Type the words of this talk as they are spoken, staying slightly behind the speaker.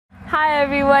Hi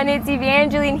everyone, it's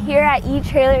Evangeline here at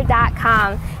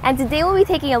etrailer.com, and today we'll be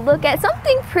taking a look at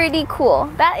something pretty cool.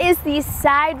 That is the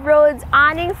Sideroads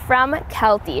Awning from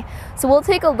Kelty. So we'll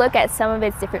take a look at some of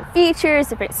its different features,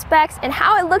 different specs, and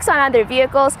how it looks on other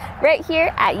vehicles right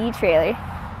here at eTrailer.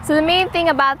 So the main thing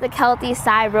about the Kelty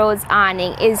Sideroads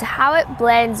Awning is how it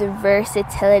blends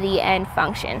versatility and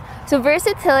function. So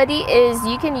versatility is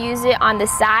you can use it on the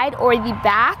side or the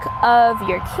back of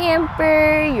your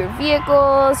camper, your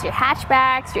vehicles, your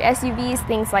hatchbacks, your SUVs,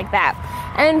 things like that.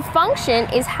 And function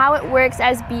is how it works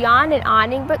as beyond an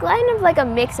awning, but kind of like a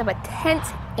mix of a tent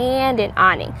and an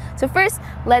awning. So first,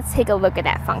 let's take a look at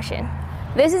that function.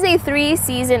 This is a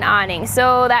 3-season awning,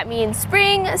 so that means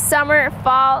spring, summer,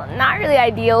 fall. Not really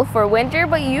ideal for winter,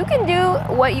 but you can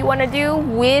do what you want to do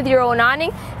with your own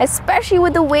awning, especially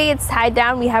with the way it's tied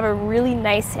down. We have a really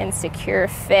nice and secure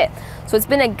fit. So it's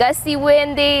been a gusty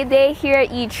windy day here at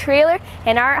eTrailer,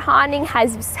 and our awning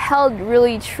has held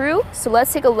really true. So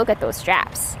let's take a look at those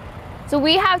straps. So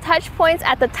we have touch points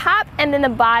at the top and then the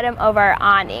bottom of our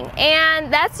awning,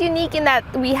 and that's unique in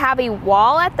that we have a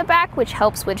wall at the back which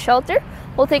helps with shelter.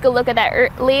 We'll take a look at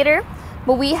that later.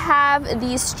 But we have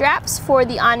these straps for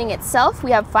the awning itself.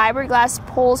 We have fiberglass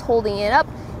poles holding it up,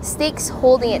 stakes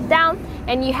holding it down,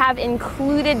 and you have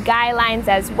included guy lines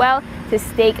as well to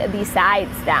stake the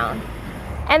sides down.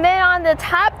 And then on the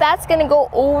top, that's gonna go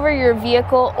over your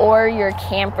vehicle or your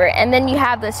camper. And then you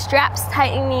have the straps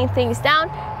tightening things down.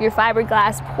 Your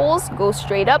fiberglass poles go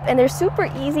straight up, and they're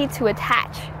super easy to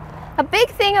attach. A big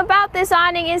thing about this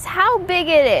awning is how big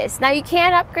it is. Now you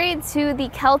can upgrade to the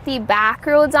Kelty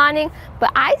Backroads awning,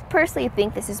 but I personally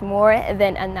think this is more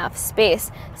than enough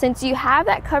space, since you have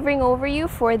that covering over you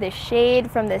for the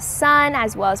shade from the sun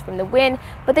as well as from the wind,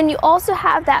 but then you also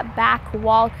have that back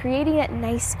wall creating that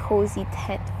nice cozy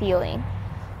tent feeling.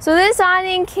 So this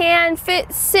awning can fit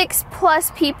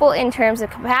 6+ people in terms of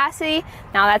capacity.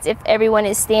 Now that's if everyone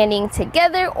is standing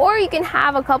together, or you can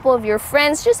have a couple of your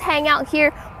friends just hang out here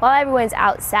while everyone's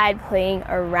outside playing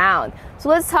around. So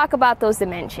let's talk about those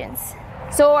dimensions.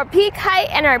 So our peak height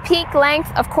and our peak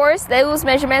length, of course, those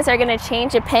measurements are gonna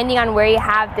change depending on where you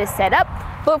have this set up.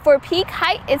 But for peak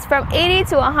height, it's from 80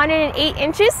 to 108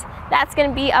 inches. That's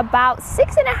gonna be about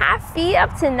 6.5 feet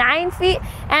up to 9 feet.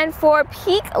 And for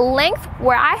peak length,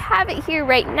 where I have it here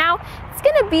right now, it's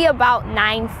gonna be about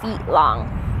 9 feet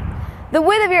long. The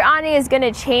width of your awning is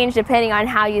gonna change depending on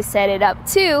how you set it up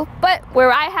too, but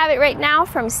where I have it right now,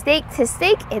 from stake to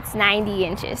stake, it's 90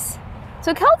 inches.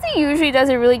 So Kelty usually does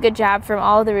a really good job from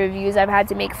all the reviews I've had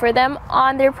to make for them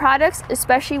on their products,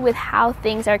 especially with how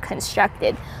things are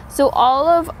constructed. So all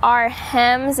of our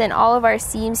hems and all of our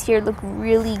seams here look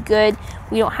really good.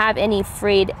 We don't have any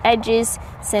frayed edges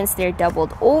since they're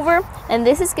doubled over. And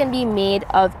this is gonna be made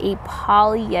of a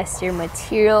polyester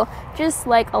material, just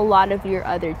like a lot of your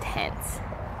other tents.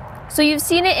 So you've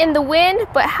seen it in the wind,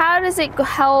 but how does it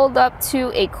hold up to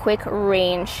a quick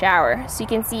rain shower? So you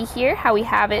can see here how we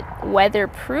have it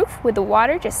weatherproof with the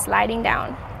water just sliding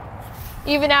down.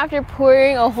 Even after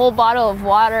pouring a whole bottle of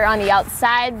water on the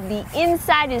outside, the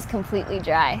inside is completely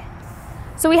dry.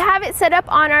 So we have it set up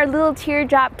on our little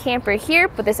teardrop camper here,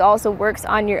 but this also works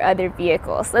on your other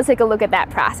vehicles. Let's take a look at that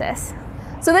process.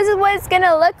 So this is what it's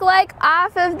gonna look like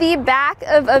off of the back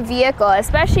of a vehicle,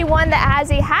 especially one that has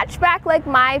a hatchback like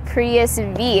my Prius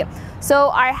V.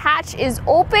 So our hatch is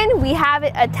open, we have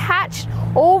it attached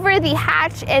over the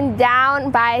hatch and down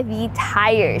by the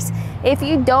tires. If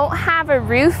you don't have a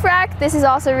roof rack, this is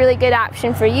also a really good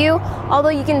option for you, although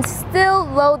you can still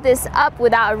load this up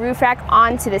without a roof rack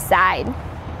onto the side.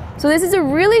 So this is a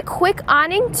really quick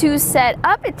awning to set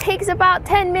up. It takes about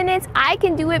 10 minutes. I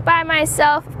can do it by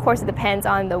myself. Of course, it depends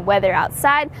on the weather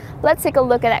outside. Let's take a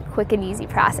look at that quick and easy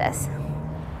process.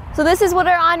 So this is what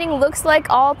our awning looks like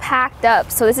all packed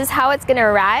up. So this is how it's gonna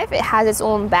arrive. It has its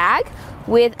own bag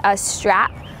with a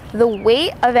strap. The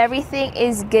weight of everything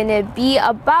is gonna be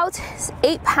about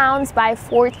 8 pounds by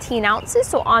 14 ounces,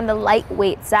 so on the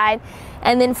lightweight side.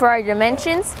 And then for our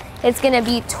dimensions, it's gonna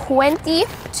be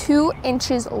 22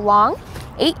 inches long,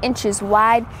 8 inches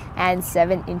wide, and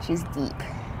 7 inches deep.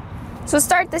 So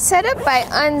start the setup by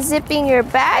unzipping your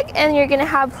bag, and you're gonna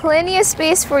have plenty of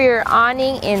space for your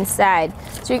awning inside.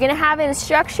 So you're gonna have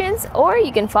instructions, or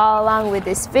you can follow along with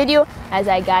this video as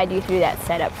I guide you through that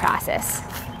setup process.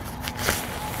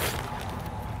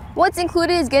 What's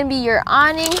included is going to be your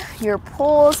awning, your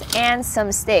poles, and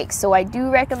some stakes. So I do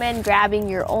recommend grabbing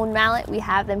your own mallet. We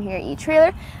have them here at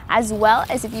eTrailer, as well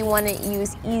as if you want to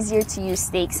use easier to use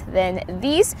stakes than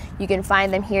these, you can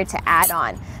find them here to add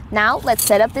on. Now let's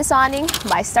set up this awning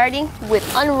by starting with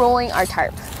unrolling our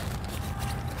tarp.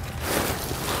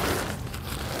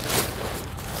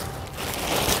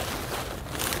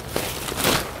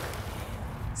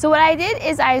 So what I did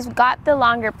is I got the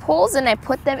longer poles and I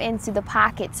put them into the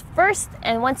pockets first.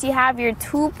 And once you have your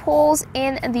 2 poles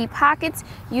in the pockets,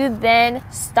 you then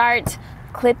start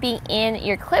clipping in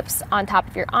your clips on top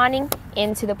of your awning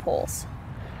into the poles.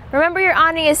 Remember, your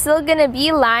awning is still going to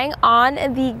be lying on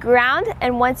the ground,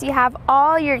 and once you have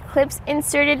all your clips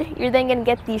inserted, you're then going to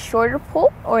get the shorter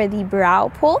pole or the brow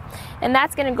pole, and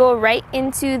that's going to go right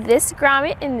into this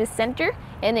grommet in the center,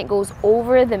 and it goes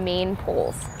over the main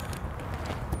poles.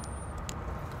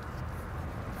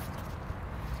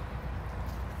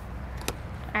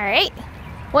 All right.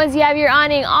 Once you have your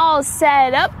awning all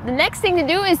set up, the next thing to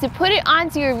do is to put it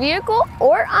onto your vehicle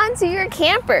or onto your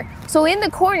camper. So in the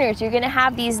corners, you're gonna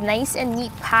have these nice and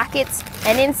neat pockets,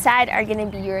 and inside are gonna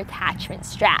be your attachment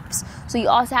straps. So you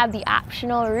also have the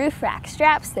optional roof rack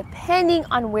straps depending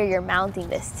on where you're mounting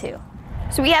this to.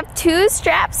 So we have 2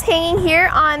 straps hanging here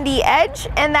on the edge,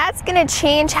 and that's gonna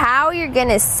change how you're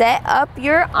gonna set up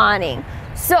your awning.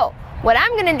 So what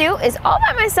I'm gonna do is all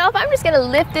by myself, I'm just gonna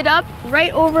lift it up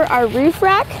right over our roof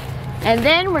rack, and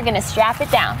then we're gonna strap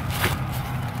it down.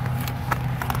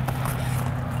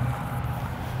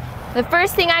 The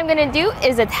first thing I'm gonna do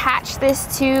is attach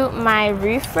this to my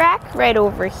roof rack right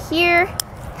over here,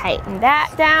 tighten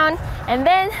that down, and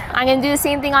then I'm gonna do the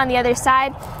same thing on the other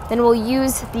side. Then we'll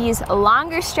use these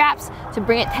longer straps to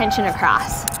bring it tension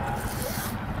across.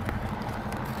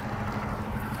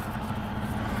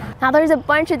 Now there's a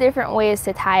bunch of different ways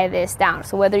to tie this down.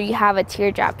 So whether you have a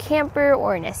teardrop camper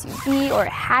or an SUV or a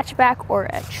hatchback or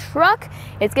a truck,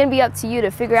 it's gonna be up to you to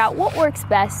figure out what works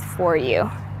best for you.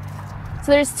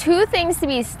 So there's 2 things to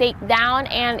be staked down,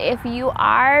 and if you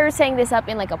are setting this up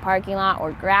in like a parking lot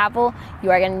or gravel,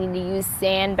 you are gonna need to use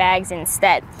sandbags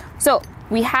instead. So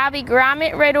we have a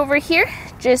grommet right over here.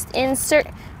 Just insert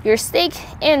your stake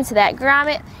into that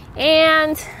grommet,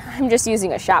 and I'm just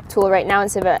using a shop tool right now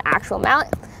instead of an actual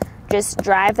mallet. Just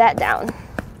drive that down.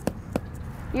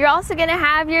 You're also gonna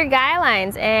have your guy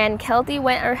lines, and Kelty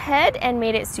went ahead and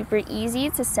made it super easy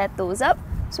to set those up.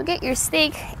 So get your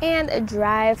stake and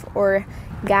drive or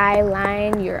guy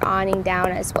line your awning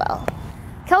down as well.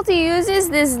 Kelty uses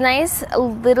this nice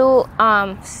little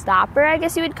stopper, I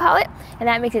guess you would call it, and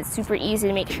that makes it super easy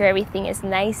to make sure everything is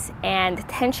nice and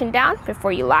tensioned down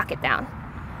before you lock it down.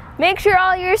 Make sure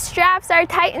all your straps are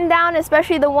tightened down,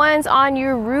 especially the ones on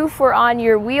your roof or on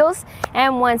your wheels.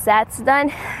 And once that's done,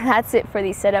 that's it for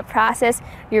the setup process.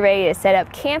 You're ready to set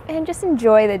up camp and just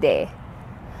enjoy the day.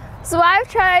 So I've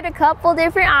tried a couple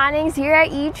different awnings here at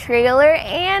eTrailer,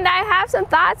 and I have some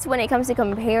thoughts when it comes to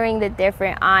comparing the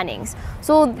different awnings.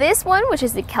 So this one, which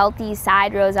is the Kelty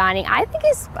Sideroads Awning, I think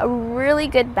is a really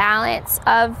good balance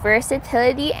of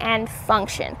versatility and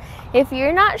function. If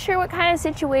you're not sure what kind of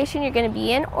situation you're going to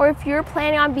be in, or if you're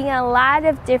planning on being in a lot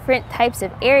of different types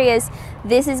of areas,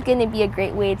 this is going to be a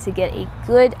great way to get a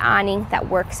good awning that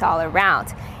works all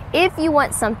around. If you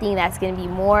want something that's going to be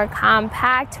more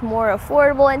compact, more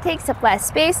affordable, and takes up less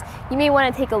space, you may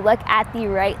want to take a look at the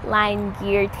Right Line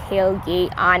Gear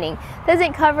tailgate awning.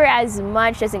 Doesn't cover as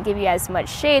much, doesn't give you as much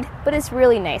shade, but it's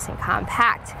really nice and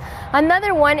compact.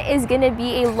 Another one is going to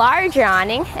be a larger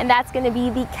awning, and that's going to be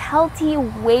the Kelty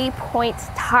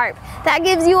Waypoint tarp. That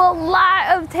gives you a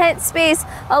lot of tent space,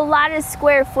 a lot of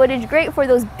square footage, great for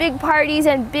those big parties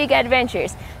and big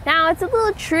adventures. Now it's a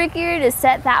little trickier to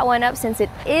set that one up since it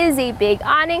is a big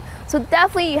awning, so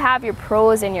definitely you have your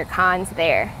pros and your cons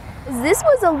there. This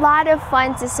was a lot of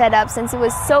fun to set up since it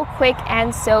was so quick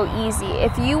and so easy.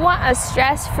 If you want a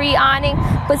stress-free awning,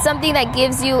 but something that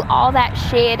gives you all that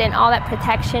shade and all that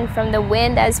protection from the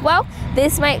wind as well,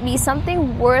 this might be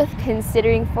something worth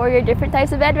considering for your different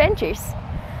types of adventures.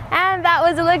 And that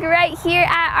was a look right here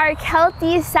at our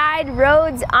Kelty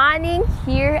Sideroads Awning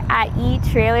here at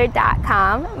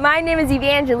etrailer.com. My name is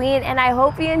Evangeline, and I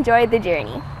hope you enjoyed the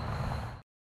journey.